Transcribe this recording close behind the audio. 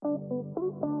The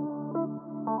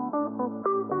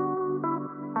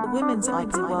Women's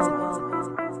IP World.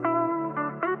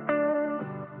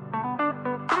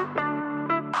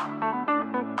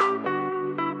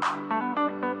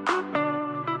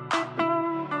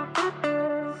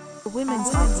 The Women's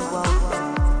IP World.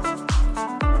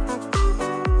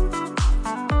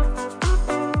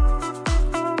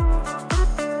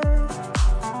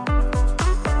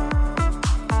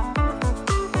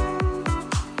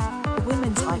 The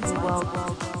Women's IP World.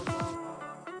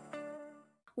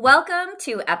 Welcome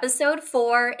to episode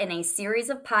 4 in a series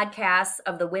of podcasts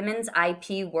of the Women's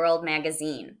IP World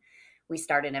magazine. We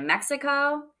started in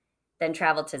Mexico, then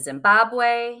traveled to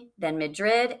Zimbabwe, then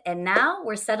Madrid, and now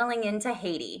we're settling into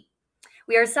Haiti.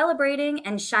 We are celebrating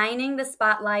and shining the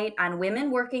spotlight on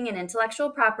women working in intellectual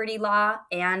property law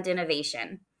and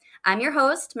innovation. I'm your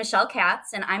host, Michelle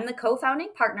Katz, and I'm the co-founding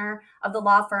partner of the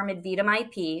law firm Advitam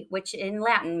IP, which in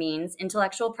Latin means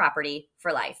intellectual property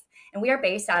for life. And we are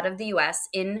based out of the US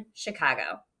in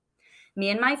Chicago. Me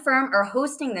and my firm are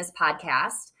hosting this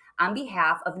podcast on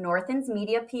behalf of Northens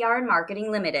Media PR and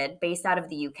Marketing Limited, based out of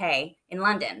the UK in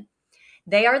London.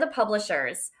 They are the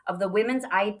publishers of the Women's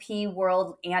IP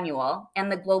World Annual and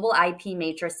the Global IP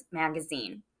Matrix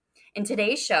magazine. In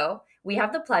today's show, we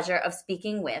have the pleasure of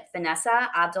speaking with Vanessa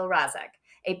Abdelrazak,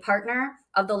 a partner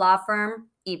of the law firm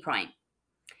ePoint.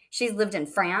 She's lived in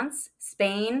France,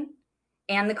 Spain,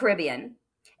 and the Caribbean,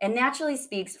 and naturally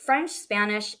speaks French,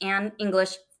 Spanish, and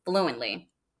English fluently.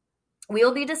 We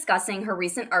will be discussing her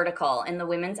recent article in the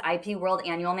Women's IP World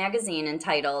Annual magazine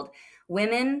entitled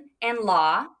Women and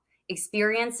Law,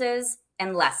 Experiences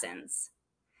and Lessons,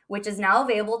 which is now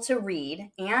available to read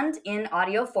and in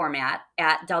audio format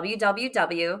at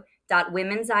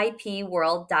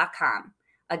www.womensipworld.com.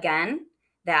 Again,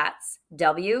 that's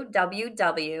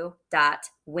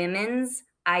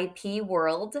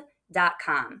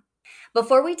www.womensipworld.com.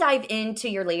 Before we dive into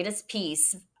your latest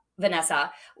piece,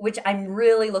 Vanessa, which I'm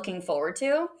really looking forward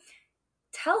to,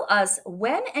 tell us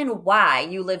when and why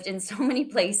you lived in so many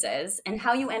places and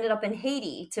how you ended up in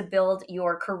Haiti to build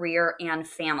your career and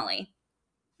family.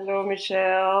 Hello,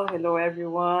 Michelle. Hello,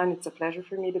 everyone. It's a pleasure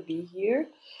for me to be here.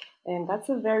 And that's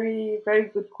a very, very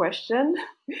good question.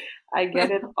 I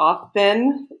get it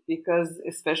often because,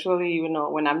 especially,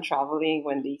 when I'm traveling,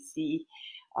 when they see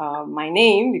my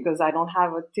name, because I don't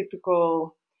have a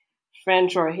typical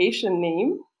French or Haitian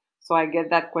name. So I get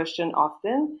that question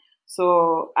often.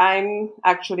 So I'm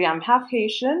half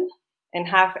Haitian and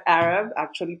half Arab,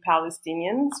 actually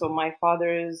Palestinian. So my father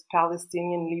is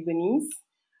Palestinian Lebanese.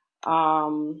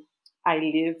 I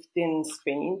lived in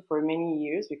Spain for many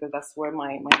years because that's where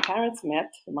my parents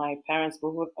met.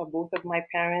 Both of my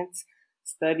parents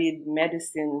studied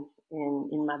medicine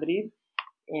in Madrid,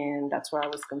 and that's where I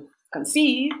was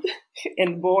conceived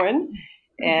and born.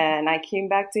 And I came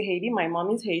back to Haiti. My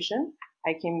mom is Haitian.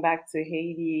 I came back to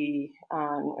Haiti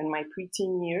in my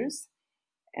preteen years.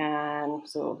 And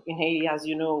so in Haiti, as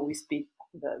you know, we speak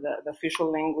the official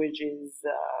language is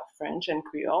French and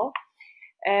Creole.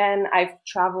 And I've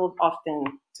traveled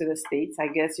often to the States. I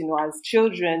guess, as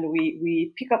children,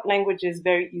 we pick up languages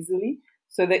very easily.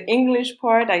 So the English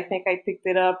part, I think I picked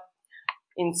it up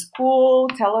in school,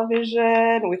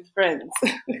 television, with friends.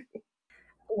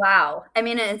 Wow. I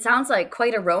mean, it sounds like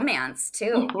quite a romance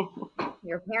too,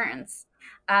 your parents.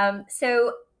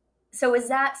 So is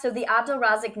that so the Abdul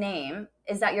Razik name,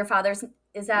 is that your father's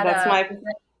is that That's a my,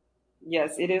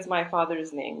 yes, it is my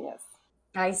father's name, yes.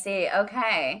 I see.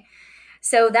 Okay.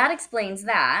 So that explains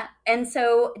that. And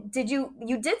so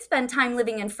you did spend time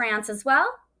living in France as well?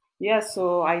 Yeah,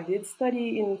 so I did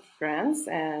study in France,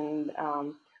 and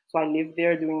so I lived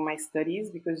there doing my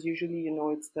studies because usually,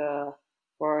 it's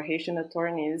for Haitian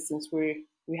attorneys, since we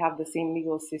have the same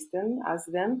legal system as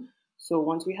them. So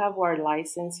once we have our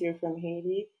license here from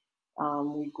Haiti,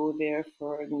 we go there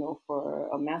for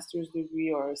a master's degree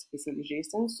or a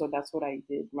specialization. So that's what I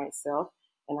did myself,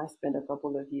 and I spent a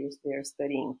couple of years there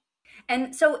studying.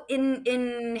 And so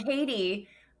in Haiti,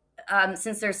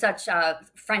 since there's such a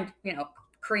French,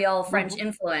 Creole French Mm-hmm.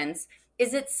 influence,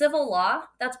 is it civil law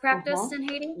that's practiced Mm-hmm. in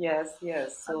Haiti? Yes,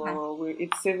 yes. Okay. So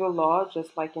it's civil law,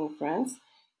 just like in France,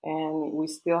 and we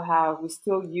still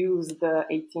use the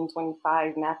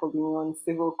 1825 Napoleon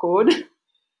Civil Code.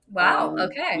 Wow.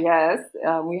 Okay. Yes,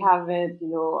 we haven't,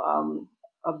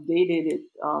 updated it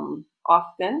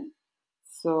often,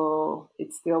 so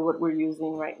it's still what we're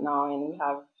using right now, and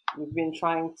we've been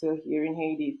trying to here in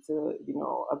Haiti to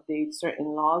update certain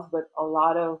laws, but a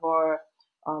lot of our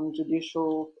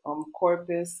judicial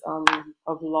corpus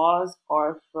of laws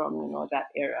are from that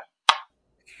era.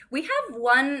 We have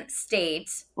one state,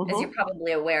 as you're Mm-hmm.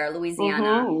 probably aware, Louisiana,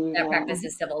 Mm-hmm. that Louisiana.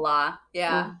 practices civil law.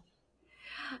 Yeah.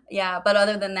 Mm-hmm. Yeah. But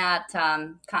other than that,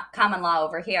 common law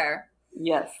over here.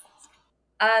 Yes.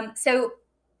 So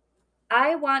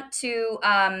I want to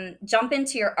jump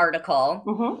into your article.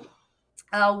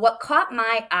 Mm-hmm. What caught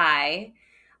my eye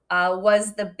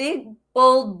was the big,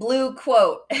 bold blue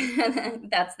quote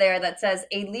that's there that says,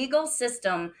 a legal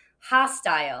system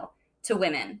hostile to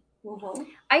women. Mm-hmm.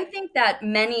 I think that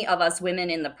many of us women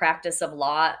in the practice of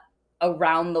law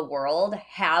around the world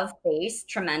have faced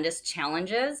tremendous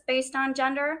challenges based on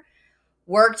gender,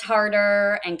 worked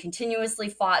harder, and continuously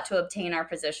fought to obtain our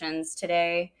positions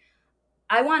today.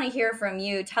 I want to hear from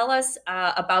you. Tell us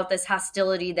about this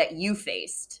hostility that you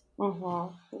faced.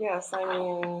 Mm-hmm. Yes, I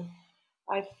mean,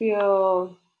 I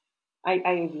feel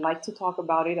I like to talk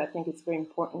about it. I think it's very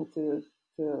important to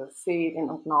say it and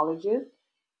acknowledge it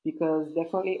because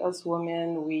definitely us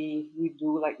women, we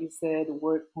do, like you said,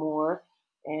 work more.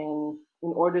 And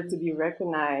in order to be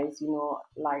recognized,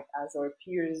 like as our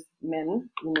peers, men,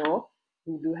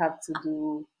 we do have to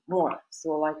do more. So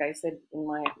like I said in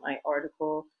my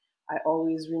article, I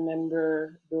always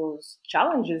remember those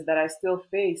challenges that I still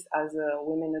face as a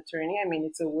women attorney. I mean,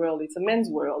 it's a men's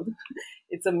world.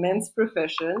 It's a men's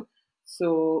profession.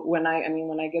 So when I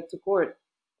get to court,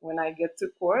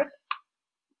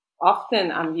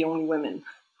 often I'm the only woman.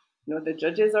 The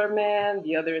judges are men,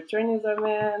 the other attorneys are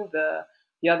men,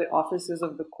 the other officers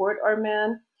of the court are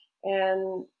men,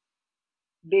 and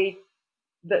they.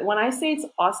 When I say it's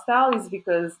hostile, is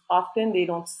because often they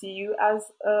don't see you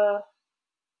as a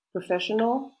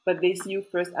professional, but they see you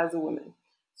first as a woman.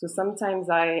 So sometimes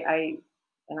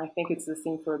and I think it's the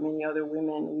same for many other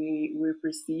women, we're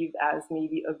perceived as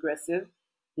maybe aggressive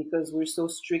because we're so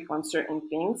strict on certain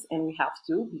things, and we have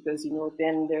to because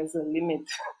then there's a limit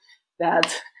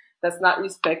that that's not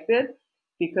respected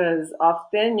because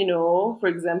often for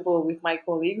example with my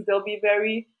colleagues they'll be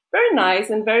very very nice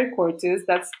and very courteous.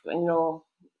 That's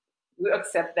we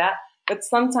accept that, but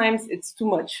sometimes it's too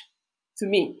much to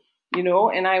me,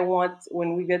 and I want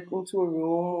when we get into a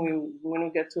room, when we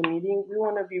get to a meeting, we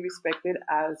want to be respected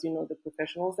as the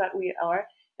professionals that we are,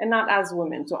 and not as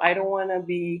women. So I don't want to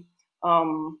be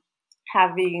um,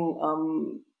 having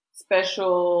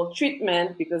special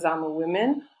treatment because I'm a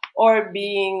woman, or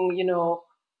being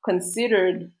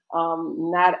considered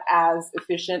not as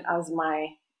efficient as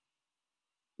my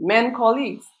men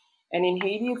colleagues. And in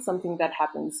Haiti, it's something that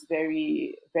happens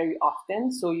very, very often.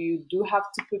 So you do have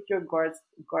to put your guards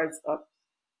up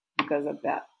because of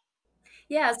that.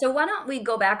 Yeah, so why don't we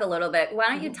go back a little bit? Why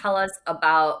don't you Hmm. tell us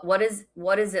about what is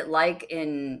it like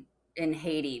in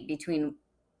Haiti between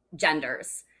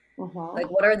genders? Hmm. Like,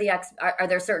 what are are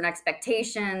there certain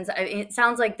expectations? It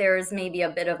sounds like there's maybe a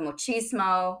bit of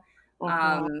machismo.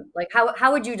 Hmm. Like,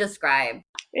 how would you describe?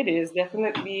 It is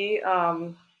definitely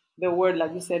the word,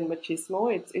 like you said,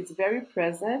 machismo. It's very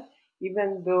present,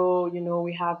 even though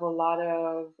we have a lot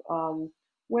of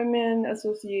women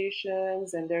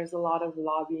associations, and there's a lot of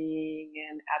lobbying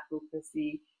and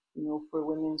advocacy, for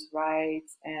women's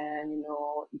rights and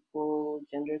equal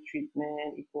gender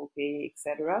treatment, equal pay,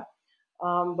 etc.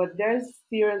 But there's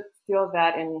still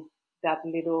that and that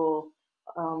little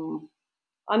um,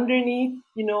 underneath,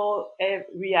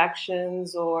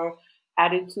 reactions or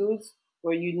attitudes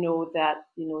where that,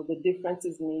 the difference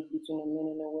is made between a man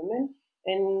and a woman.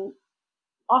 And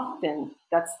often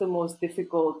that's the most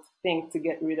difficult thing to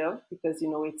get rid of because,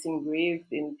 it's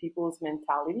engraved in people's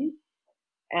mentality.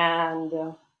 And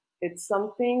it's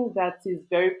something that is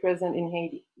very present in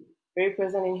Haiti. Very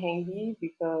present in Haiti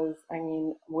because, I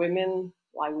mean, women,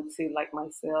 I would say like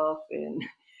myself, and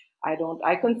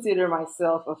I consider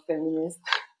myself a feminist,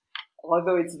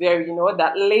 although it's very,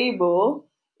 that label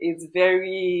is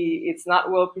very, it's not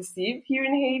well perceived here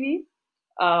in Haiti.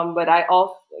 But I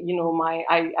also,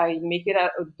 I make it a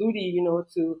duty,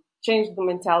 to change the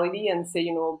mentality and say,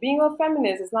 being a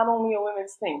feminist is not only a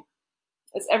women's thing.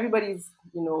 It's everybody's,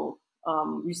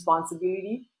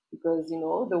 responsibility because,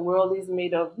 the world is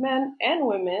made of men and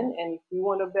women. And if we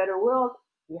want a better world,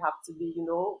 we have to be,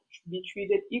 be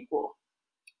treated equal.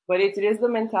 But it is the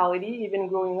mentality, even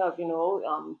growing up,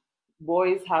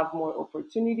 boys have more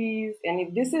opportunities.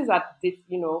 And this is at,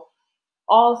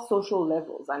 all social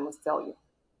levels, I must tell you.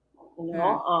 You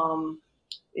know, Hmm.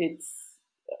 it's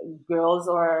girls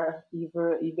are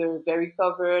either very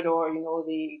covered or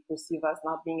they perceive as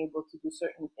not being able to do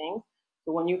certain things.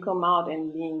 So when you come out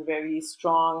and being very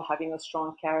strong, having a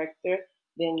strong character,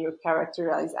 then you're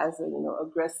characterized as a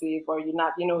aggressive, or you're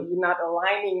not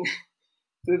aligning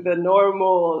to the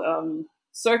normal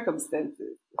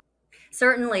circumstances.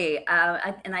 Certainly,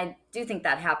 and I do think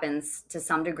that happens to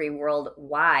some degree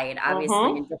worldwide, obviously in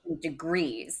Mm-hmm. different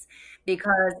degrees.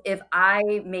 Because if I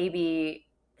maybe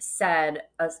said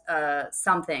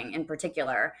something in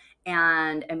particular,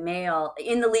 and a male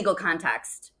in the legal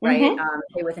context, right, Mm-hmm.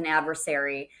 say with an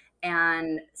adversary,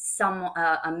 and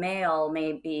a male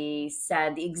maybe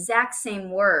said the exact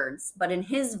same words, but in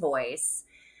his voice,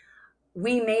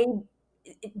 we may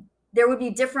there would be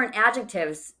different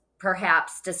adjectives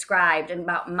perhaps described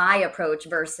about my approach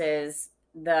versus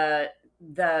the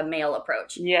male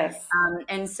approach. Yes,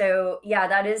 And so, yeah,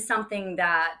 that is something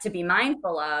that to be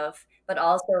mindful of, but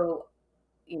also,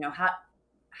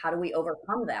 how do we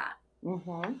overcome that?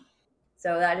 mm-hmm.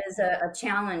 So that is a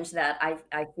challenge that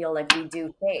I feel like we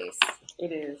do face,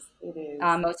 It is. It is.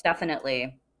 most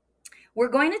definitely. We're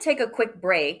going to take a quick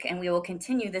break and we will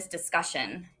continue this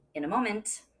discussion in a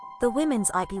moment. The Women's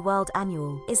IP World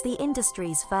Annual is the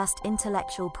industry's first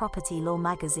intellectual property law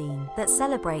magazine that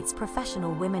celebrates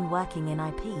professional women working in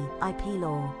IP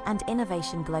law, and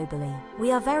innovation globally.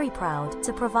 We are very proud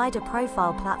to provide a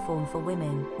profile platform for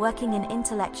women working in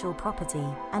intellectual property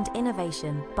and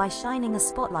innovation by shining a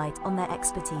spotlight on their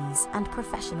expertise and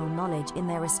professional knowledge in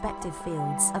their respective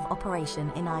fields of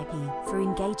operation in IP through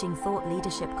engaging thought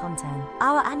leadership content.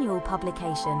 Our annual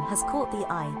publication has caught the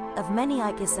eye of many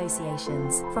IP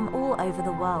associations from all over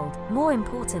the world. More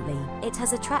importantly, it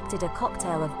has attracted a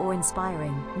cocktail of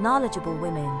awe-inspiring, knowledgeable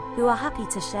women who are happy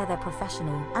to share their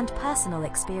professional and personal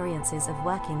experiences of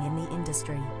working in the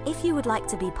industry. If you would like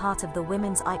to be part of the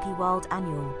Women's IP World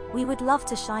Annual, we would love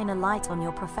to shine a light on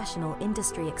your professional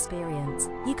industry experience.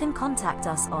 You can contact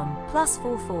us on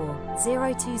 +44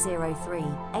 0203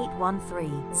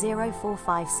 813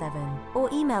 0457 or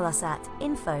email us at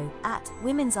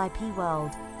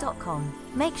info@womensipworld.com.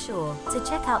 Make sure to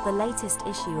check out the latest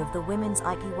issue of the Women's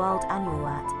IP World Annual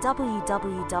at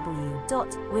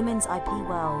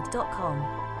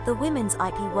www.womensipworld.com. The Women's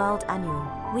IP World Annual.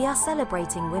 We are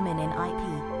celebrating women in IP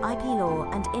law,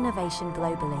 and innovation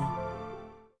globally.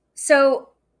 So,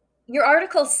 your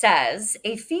article says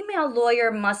a female lawyer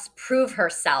must prove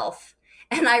herself.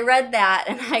 And I read that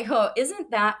and I go, isn't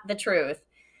that the truth?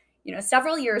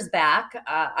 Several years back,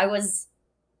 I was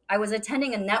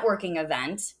attending a networking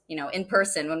event, in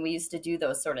person when we used to do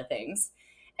those sort of things.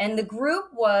 And the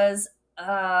group was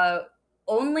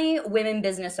only women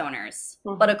business owners,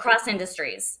 but Mm-hmm. across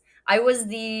industries. I was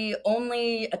the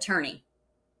only attorney.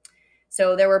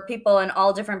 So there were people in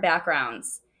all different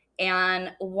backgrounds.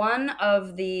 And one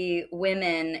of the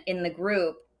women in the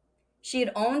group, she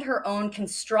had owned her own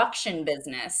construction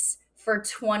business for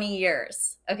 20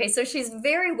 years. Okay, so she's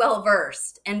very well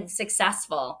versed and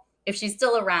successful if she's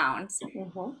still around,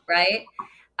 Mm-hmm. right?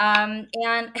 And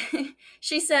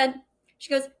she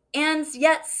goes, and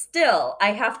yet still,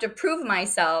 I have to prove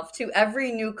myself to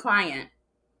every new client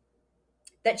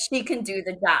that she can do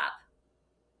the job.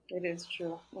 It is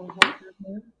true.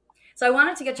 Mm-hmm. So I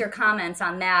wanted to get your comments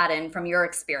on that and from your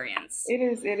experience. It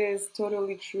is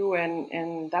totally true,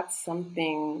 and that's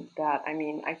something that I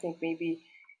mean I think maybe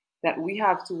that we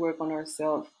have to work on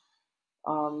ourselves,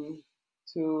 um,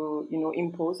 to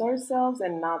impose ourselves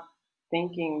and not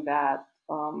thinking that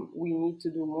we need to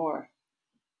do more.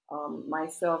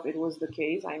 Myself, it was the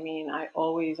case. I've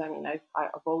always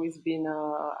been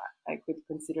I could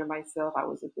consider myself, I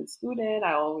was a good student.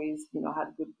 I always,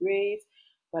 had good grades,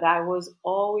 but I was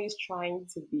always trying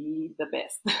to be the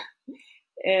best.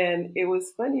 And it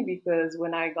was funny because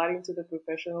when I got into the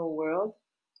professional world,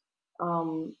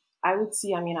 I would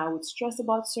see, I would stress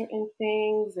about certain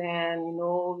things and,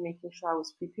 making sure I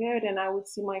was prepared. And I would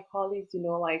see my colleagues,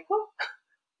 like, oh,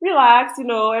 relax,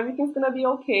 everything's gonna be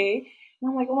okay. And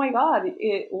I'm like, oh my God,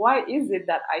 why is it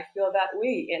that I feel that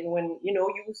way? And when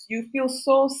you feel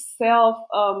so self,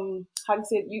 how do you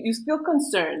say it? You feel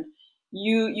concerned.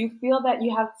 You feel that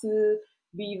you have to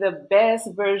be the best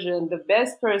version, the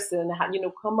best person,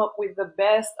 come up with the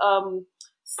best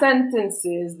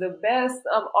sentences, the best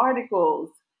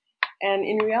articles. And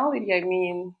in reality,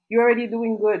 you're already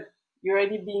doing good. You're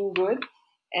already being good.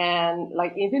 And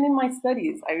like even in my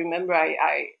studies, I remember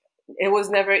I it was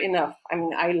never enough.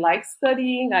 I like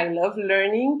studying, I love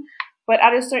learning, but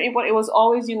at a certain point, it was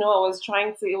always, I was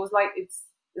trying to. It was like it's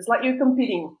like you're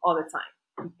competing all the time.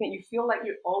 You feel like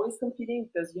you're always competing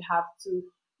because you have to,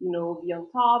 be on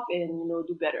top and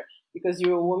do better. Because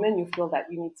you're a woman, you feel that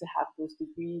you need to have those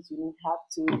degrees, you need have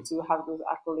to have those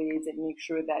accolades and make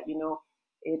sure that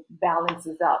it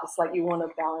balances out. It's like you want to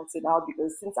balance it out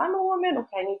because since I'm a woman,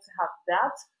 okay, I need to have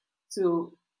that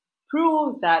to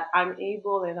prove that I'm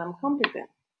able and I'm competent.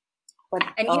 But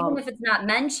And even if it's not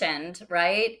mentioned,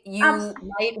 right, you abs-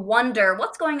 might wonder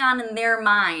what's going on in their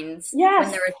minds when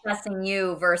yes, they're assessing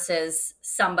you versus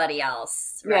somebody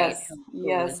else, right, yes, who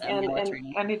yes, is a male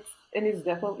attorney. and it's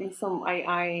definitely some.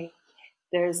 I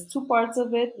there's two parts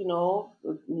of it,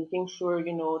 making sure,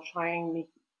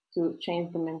 to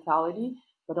change the mentality,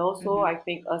 but also Mhm. I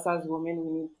think us as women,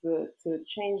 we need to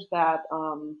change that,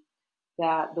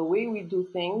 that the way we do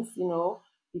things,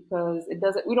 because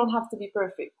we don't have to be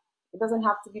perfect. It doesn't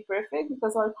have to be perfect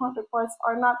because our counterparts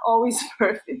are not always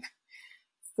perfect.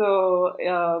 So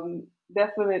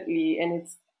definitely, and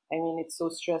I mean, it's so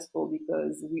stressful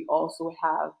because we also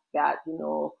have that,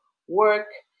 work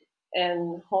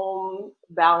and home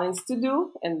balance to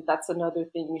do. And that's another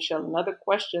thing, Michelle, another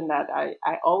question that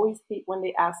I always hate when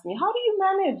they ask me, how do you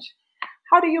manage?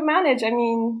 How do you manage? I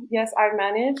mean, yes, I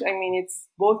manage. I mean, it's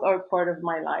both are part of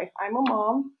my life. I'm a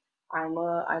mom. I'm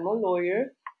a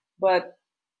lawyer, but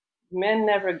men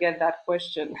never get that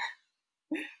question.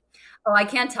 Oh, I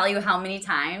can't tell you how many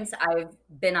times I've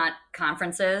been at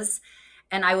conferences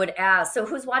and I would ask, "So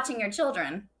who's watching your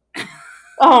children?"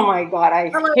 Oh my God, I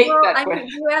I'm like, hate "Well, that I question. mean,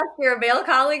 do you ask your male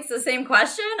colleagues the same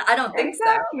question? I don't think so."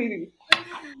 Exactly.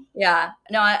 Yeah.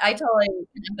 No, I totally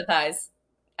can empathize.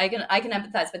 I can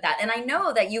empathize with that. And I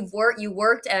know that you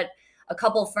worked at a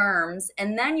couple firms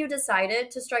and then you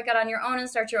decided to strike out on your own and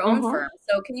start your own Mm-hmm. firm.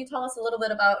 So can you tell us a little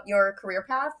bit about your career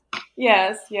path?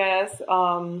 Yes, yes.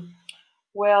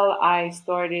 Well, I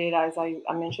started, as I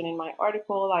mentioned in my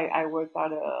article, I worked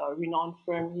at a renowned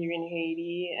firm here in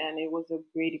Haiti, and it was a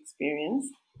great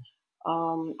experience.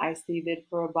 I stayed there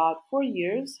for about 4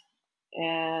 years,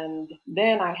 and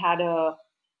then I had a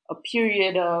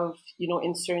period of,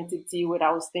 uncertainty where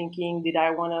I was thinking, did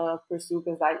I want to pursue?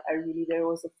 Because I really, there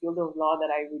was a field of law that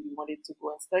I really wanted to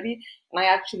go and study, and I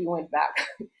actually went back.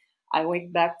 I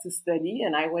went back to study,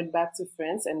 and I went back to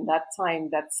France, and that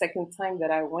second time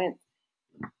that I went,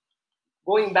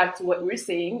 going back to what we're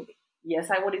saying, yes,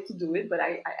 I wanted to do it, but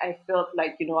I felt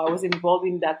like, I was involved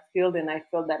in that field and I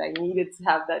felt that I needed to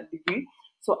have that degree.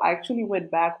 So I actually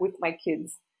went back with my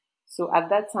kids. So at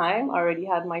that time, I already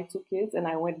had my two kids and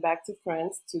I went back to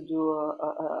France to do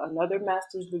another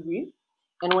master's degree.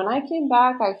 And when I came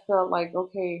back, I felt like,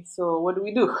 okay, so what do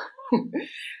we do?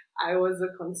 I was a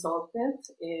consultant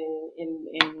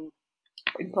in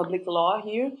public law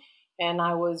here, and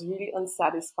I was really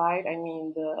unsatisfied. I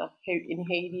mean, in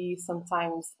Haiti,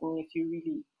 sometimes, I mean, if you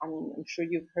really, I mean, I'm sure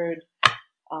you've heard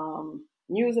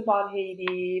news about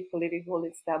Haiti, political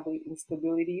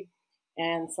instability,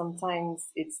 and sometimes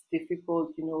it's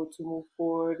difficult, to move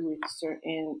forward with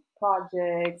certain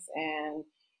projects. And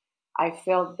I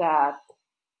felt that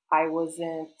I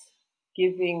wasn't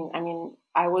I mean,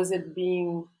 I wasn't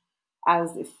being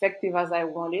as effective as I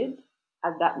wanted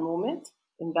at that moment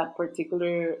in that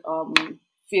particular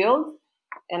field.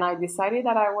 And I decided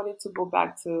that I wanted to go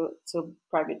back to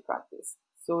private practice.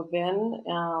 So then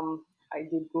I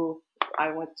did go,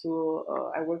 I worked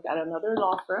at another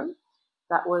law firm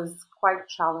that was quite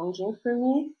challenging for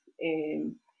me.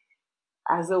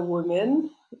 As a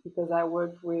woman, because I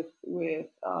worked with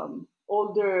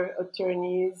older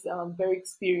attorneys, very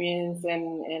experienced,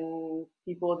 and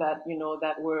people that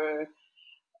that were,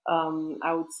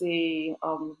 I would say,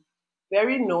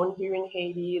 very known here in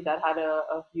Haiti, that had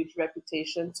a huge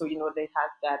reputation. So they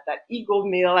had that ego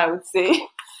male, I would say.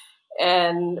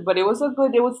 And but it was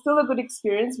still a good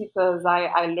experience because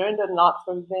I learned a lot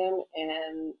from them,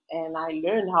 and I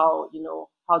learned how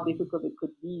how difficult it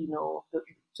could be,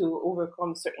 to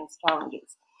overcome certain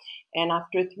challenges. And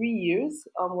after 3 years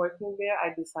working there,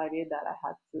 I decided that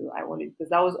I wanted, because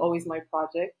that was always my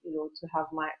project, to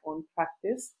have my own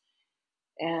practice.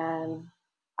 And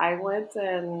I went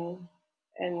and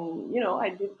I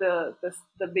did the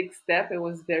big step. It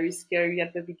was very scary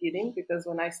at the beginning because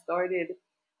when I started,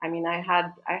 I mean, I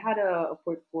had a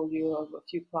portfolio of a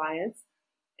few clients,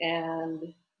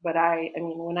 and but I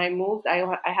mean, when I moved,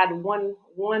 I had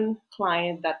one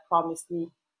client that promised me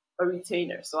a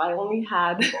retainer. So I only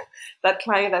had that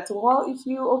client that said, well, if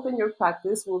you open your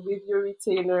practice, we'll give you a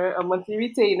retainer, a monthly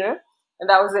retainer, and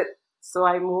that was it. So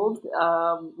I moved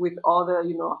with all the,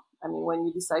 I mean, when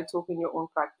you decide to open your own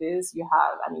practice, you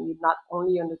have, I mean, you're not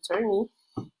only an attorney,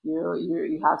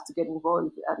 you have to get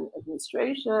involved in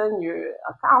administration, your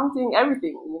accounting,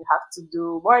 everything. You have to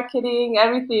do marketing,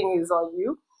 everything is on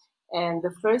you. And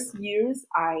the first years,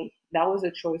 that was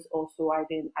a choice also. I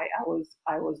didn't, I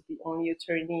was the only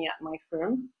attorney at my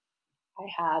firm. I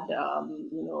had,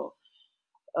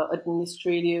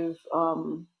 administrative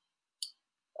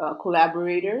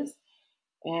collaborators,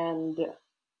 and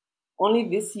only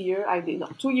this year, I did, no,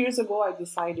 2 years ago, I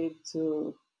decided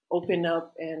to open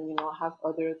up and, have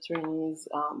other attorneys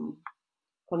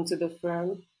come to the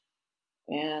firm.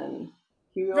 And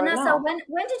here we are Vanessa, now.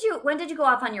 when did you go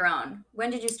off on your own? When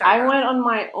did you start I your went own? on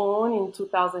my own in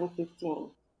 2015.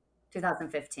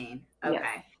 2015. Yes.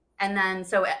 Okay. And then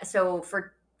so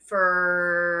for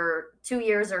 2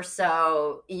 years or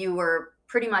so, you were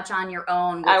pretty much on your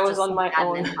own I with was just on some my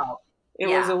admin own. help. It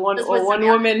was Yeah, a one just a with some one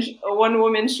woman a one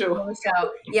woman show.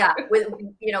 so yeah, with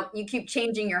you keep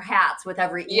changing your hats with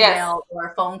every Yes, email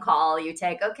or phone call you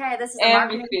take. Okay, this is a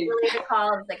marketing everything. related call,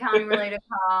 this is accounting related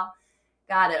call.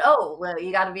 Got it. Oh, well,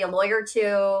 you got to be a lawyer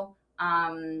too.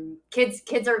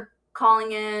 Kids are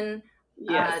calling in.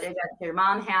 Yes, They got their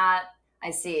mom hat. I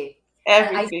see.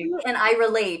 And I see everything. and I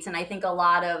relate, and I think a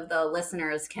lot of the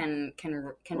listeners can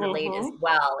relate as Mhm.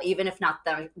 well, even if not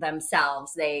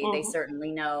themselves. They Mhm.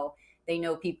 certainly know they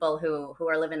know people who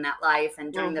are living that life.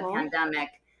 And during the Mhm. pandemic,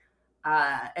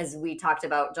 as we talked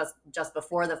about just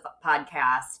before the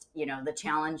podcast, the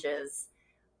challenges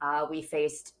we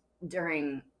faced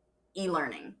during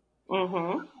e-learning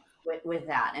Mhm. with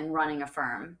that and running a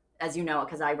firm, as you know,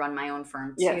 because I run my own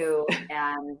firm Yes. too.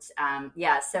 And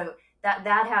yeah, so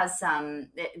that has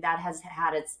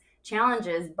had its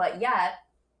challenges, but yet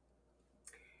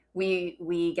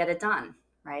we get it done,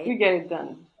 We right? get it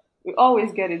done. We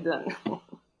always get it done.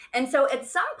 And so at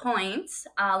some point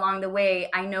along the way,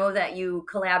 I know that you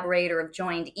collaborate or have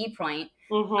joined ePoint.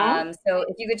 Mhm. So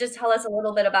if you could just tell us a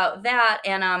little bit about that,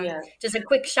 and Yes. just a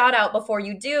quick shout out before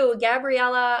you do,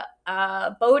 Gabriella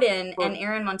Bowden and But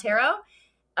Aaron Montero,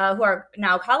 who are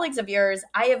now colleagues of yours.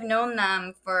 I have known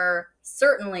them for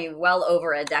certainly well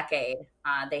over a decade.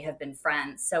 They have been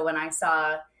friends. So when I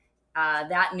saw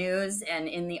that news and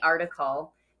in the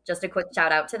article, just a quick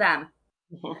shout out to them.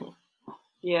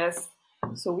 yes.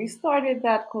 So we started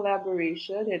that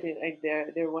collaboration.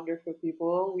 They're wonderful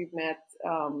people. We've met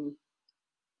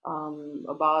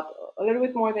about a little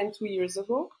bit more than 2 years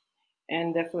ago.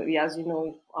 And definitely, as you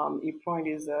know, ePoint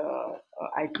is a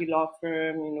IP law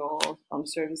firm,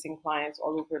 servicing clients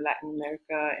all over Latin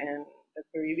America and the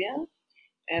Caribbean.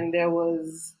 And there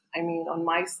was, I mean, on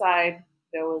my side,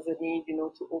 there was a need,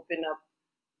 to open up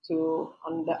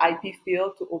on the IP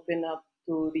field, to open up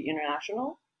to the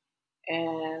international.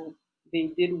 And they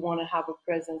did want to have a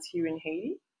presence here in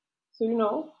Haiti.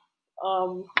 So,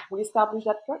 we established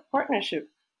that partnership.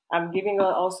 I'm giving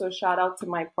also a shout out to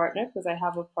my partner because I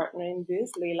have a partner in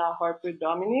this, Leila Harper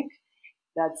Dominic,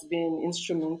 that's been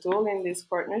instrumental in this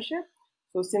partnership.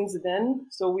 So since then,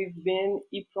 we've been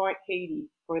ePoint Haiti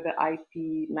for the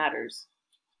IP matters.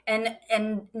 And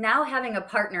now having a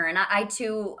partner, and I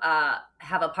too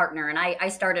have a partner, and I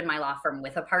started my law firm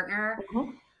with a partner,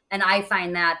 Mhm. and I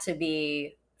find that to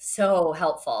be so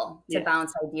helpful to Yes.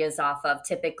 bounce ideas off of.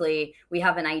 Typically, we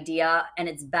have an idea, and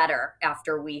it's better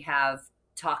after we have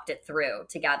talked it through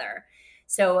together.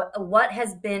 So, what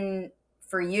has been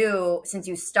for you since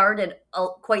you started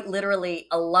quite literally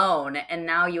alone, and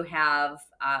now you have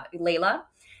Layla?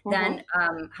 Mhm. Then,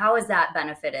 how has that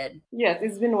benefited? Yes,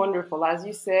 it's been wonderful. As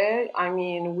you said, I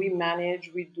mean, we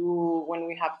manage, we do when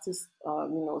we have to,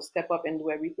 step up and do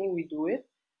everything, we do it.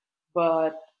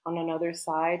 But on another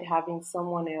side, having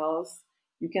someone else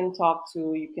you can talk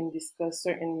to, you can discuss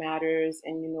certain matters,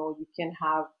 and you can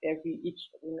have each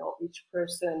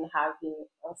person having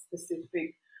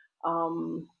a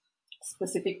um,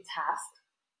 specific task,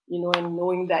 and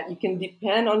knowing that you can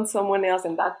depend on someone else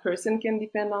and that person can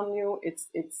depend on you.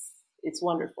 It's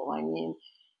wonderful. I mean,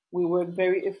 we work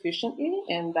very efficiently,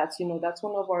 and that's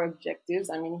one of our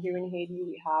objectives. I mean, here in Haiti,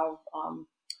 we have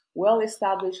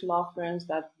well-established law firms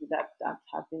that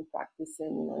have been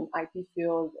practicing, in IP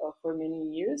field for many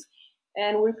years,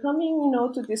 and we're coming,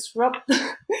 to disrupt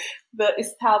the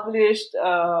established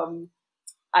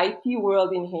IP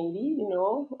world in Haiti.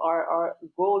 Our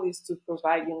goal is to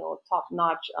provide,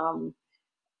 top-notch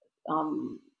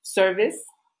service.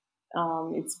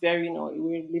 It's very,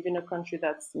 we live in a country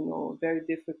that's, very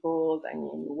difficult. I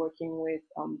mean, working with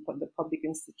the public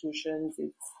institutions,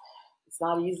 it's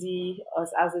not easy.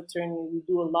 Us as attorney, we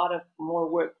do a lot of more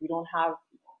work. We don't have,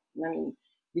 I mean,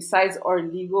 besides our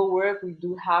legal work, we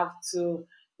do have to,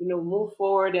 move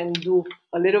forward and do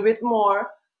a little bit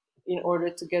more in order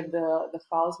to get the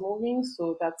files moving.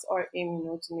 So that's our aim,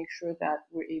 to make sure that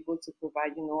we're able to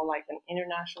provide, like an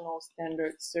international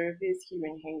standard service here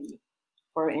in Haiti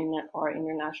for our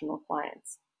international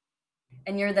clients.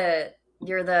 And you're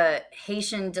the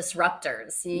Haitian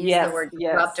disruptors. You use the Yes, word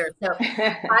yes. disruptor. So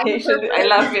I I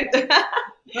love interpret it. I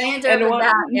and interpret one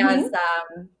that mhm. as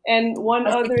And one a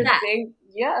other success. thing,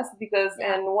 yes, because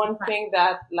Yeah, and one success. thing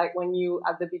that, like, when you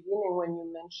at the beginning when you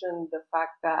mentioned the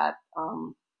fact that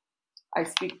I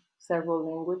speak several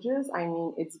languages. I've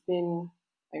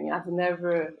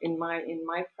never in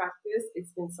my practice,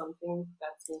 it's been something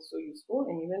that's been so useful.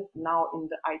 And even now in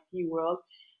the IP world,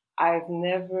 I've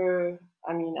never,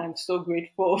 I'm so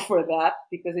grateful for that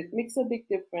because it makes a big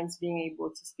difference being able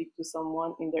to speak to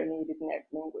someone in their native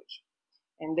language.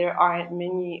 And there aren't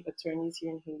many attorneys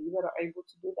here in Haiti that are able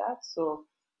to do that. So,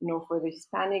 for the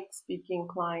Hispanic speaking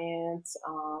clients,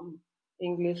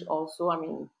 English also,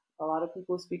 a lot of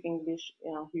people speak English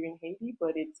here in Haiti,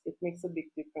 but it makes a big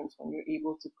difference when you're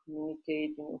able to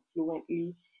communicate,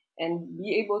 fluently and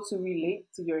be able to relate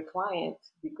to your client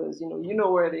because, you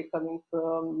know where they're coming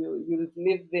from, you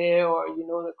live there or you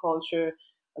know the culture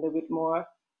a little bit more.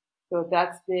 So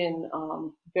that's been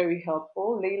very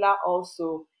helpful. Leila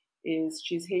also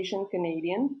she's Haitian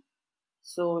Canadian.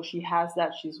 So she has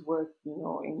that. She's worked,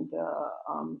 in the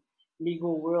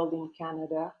legal world in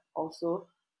Canada also.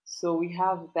 So we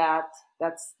have that.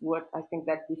 That's what I think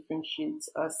that differentiates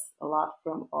us a lot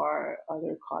from our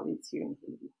other colleagues here in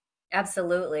Haiti.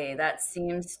 Absolutely. That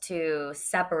seems to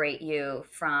separate you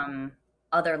from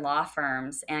other law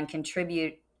firms and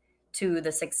contribute to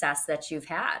the success that you've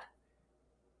had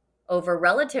over a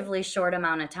relatively short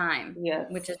amount of time.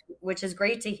 Yes. which is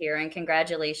great to hear, and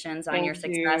congratulations on your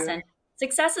Thank success. you. And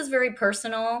success is very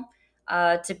personal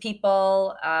to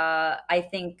people. I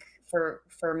think for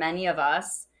many of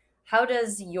us, how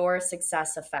does your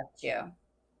success affect you?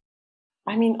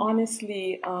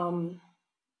 Honestly, I've,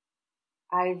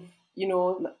 I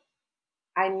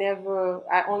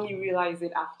only realized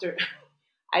it after.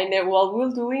 While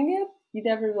we're doing it, you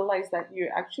never realize that Well,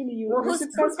 you're who's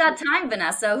got successful. time,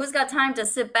 Vanessa? Who's got time to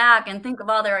sit back and think of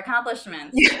all their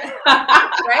accomplishments,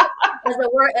 right?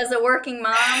 As a working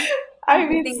mom,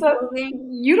 keeping things So moving.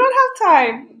 you don't have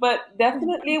time, but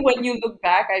definitely when you look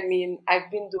back, I've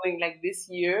been doing like this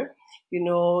year,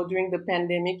 during the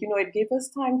pandemic, it gave us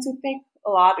time to think a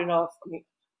lot, we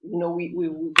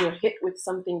were hit with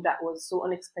something that was so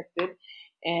unexpected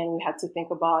and we had to think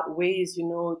about ways,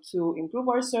 to improve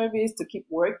our service, to keep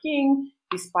working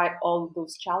despite all of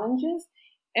those challenges.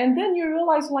 And then you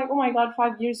realize like, oh my God,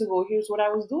 5 years ago, here's what I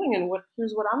was doing and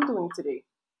here's what I'm doing today.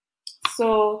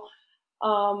 So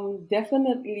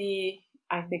definitely,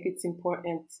 I think it's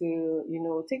important to,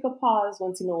 take a pause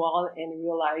once in a while and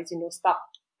realize, stop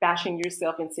bashing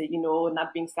yourself and say,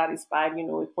 not being satisfied,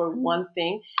 for one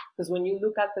thing. Because when you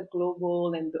look at the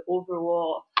global and the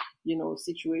overall,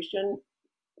 situation,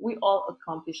 we all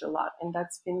accomplish a lot. And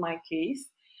that's been my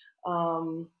case.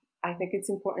 Um, I think it's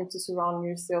important to surround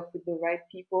yourself with the right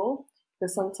people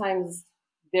because sometimes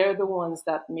they're the ones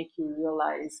that make you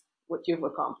realize what you've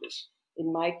accomplished.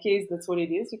 In my case, that's what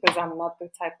it is because I'm not the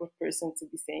type of person to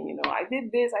be saying, I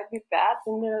did this, I did that.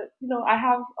 And, I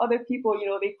have other people,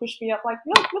 they push me up like,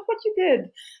 look what you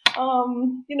did.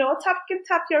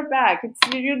 Tap your back.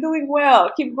 You're doing well.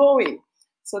 Keep going.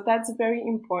 So that's very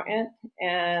important.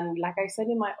 And like I said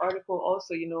in my article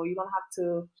also, you don't have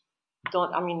to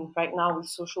right now with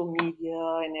social media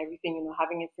and everything,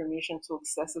 having information so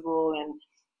accessible and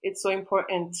it's so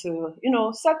important to,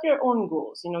 set your own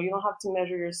goals. You don't have to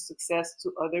measure your success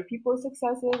to other people's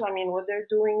successes. What they're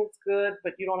doing is good,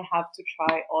 but you don't have to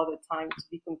try all the time to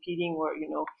be competing or,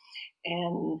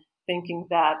 and thinking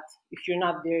that if you're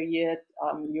not there yet,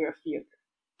 you're a failure.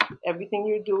 Everything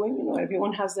you're doing,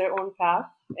 everyone has their own path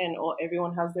and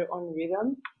everyone has their own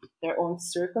rhythm, their own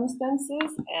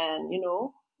circumstances, and,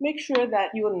 make sure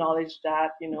that you acknowledge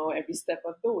that, every step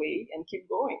of the way and keep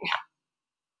going.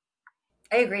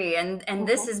 I agree. And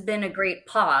this has been a great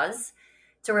pause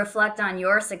to reflect on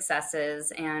your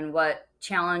successes and what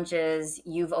challenges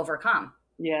you've overcome.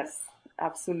 Yes,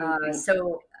 absolutely.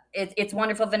 So it's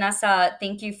wonderful, Vanessa.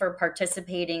 Thank you for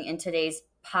participating in today's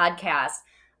podcast.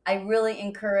 I really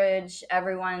encourage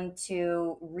everyone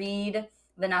to read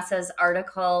Vanessa's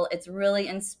article. It's really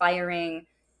inspiring,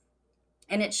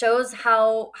 and it shows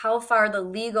how far the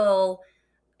legal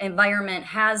environment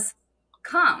has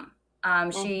come.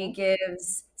 She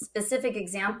gives specific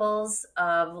examples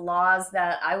of laws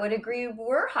that I would agree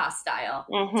were hostile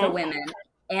to women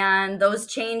and those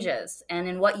changes and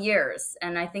in what years.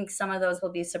 And I think some of those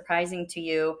will be surprising to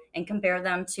you and compare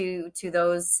them to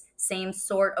those same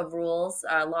sort of rules,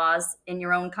 laws in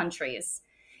your own countries.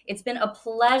 It's been a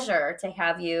pleasure to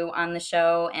have you on the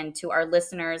show, and to our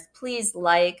listeners, please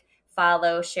like,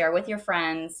 follow, share with your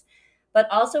friends, but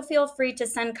also feel free to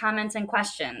send comments and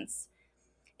questions.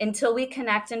 Until we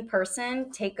connect in person,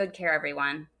 take good care,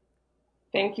 everyone.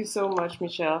 Thank you so much,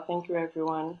 Michelle. Thank you,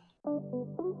 everyone.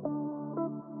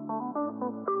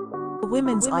 The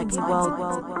Women's IP World.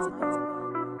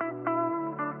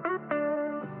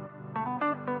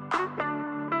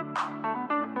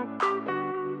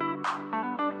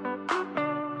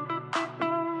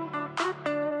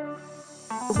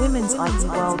 Women's IP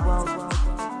World.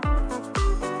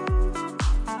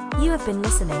 You have been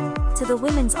listening to the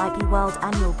Women's IP World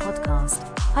Annual Podcast,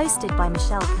 hosted by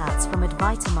Michelle Katz from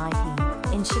Advitum IP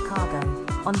in Chicago,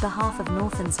 on behalf of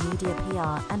Northlands Media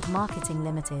PR and Marketing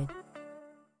Limited.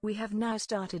 We have now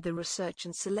started the research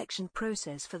and selection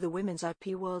process for the Women's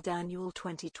IP World Annual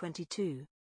 2022.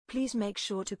 Please make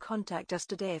sure to contact us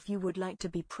today if you would like to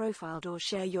be profiled or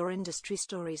share your industry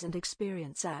stories and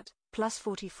experience at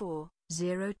 +44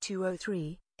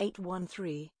 0203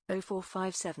 813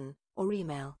 0457 or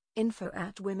email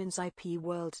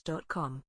info@womensipworld.com.